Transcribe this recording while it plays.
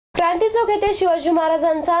क्रांती चौक येथे शिवाजी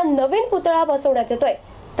महाराजांचा नवीन पुतळा बसवण्यात येतोय।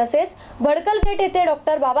 तसेच भडकल गेट येथे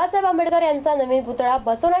डॉक्टर बाबासाहेब आंबेडकर यांचा नवीन पुतळा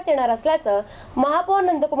बसवण्यात येणार असल्याचं महापौर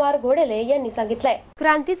नंदकुमार घोडेले यांनी सांगितलंय।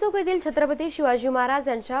 क्रांती चौक येथील छत्रपती शिवाजी महाराज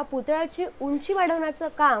यांच्या पुतळ्याची उंची वाढवण्याचं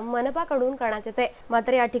काम मनपाकडून करण्यात येते।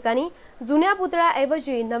 मात्र या ठिकाणी जुन्या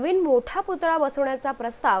पुतळ्याऐवजी नवीन मोठा पुतळा बसवण्याचा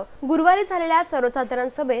प्रस्ताव गुरुवारी झालेल्या सर्वसाधारण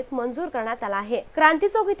सभेत मंजूर करण्यात आला आहे। क्रांती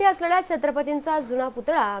चौक येथे असलेल्या छत्रपतींचा जुना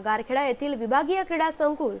पुतळा गारखेडा येथील विभागीय क्रीडा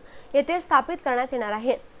संकुल येथे स्थापित करण्यात येणार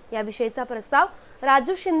आहे। याविषयीचा प्रस्ताव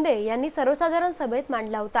राजू शिंदे यांनी सर्वसाधारण सभेत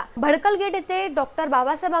मांडला होता। भडकल गेट येथे डॉक्टर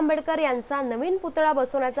बाबासाहेब आंबेडकर यांचा नवीन पुतळा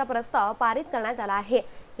बसवण्याचा प्रस्ताव पारित करण्यात आला आहे।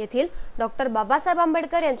 येथील डॉक्टर बाबासाहेब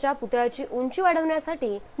आंबेडकर यांच्या पुतळ्याची उंची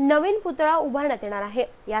वाढवण्यासाठी नवीन पुतळा उभारण्यात येणार आहे।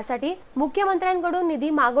 यासाठी मुख्यमंत्र्यांकडून निधी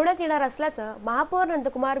मागवण्यात येणार असल्याचं महापौर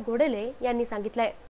नंदकुमार घोडेले यांनी सांगितलंय।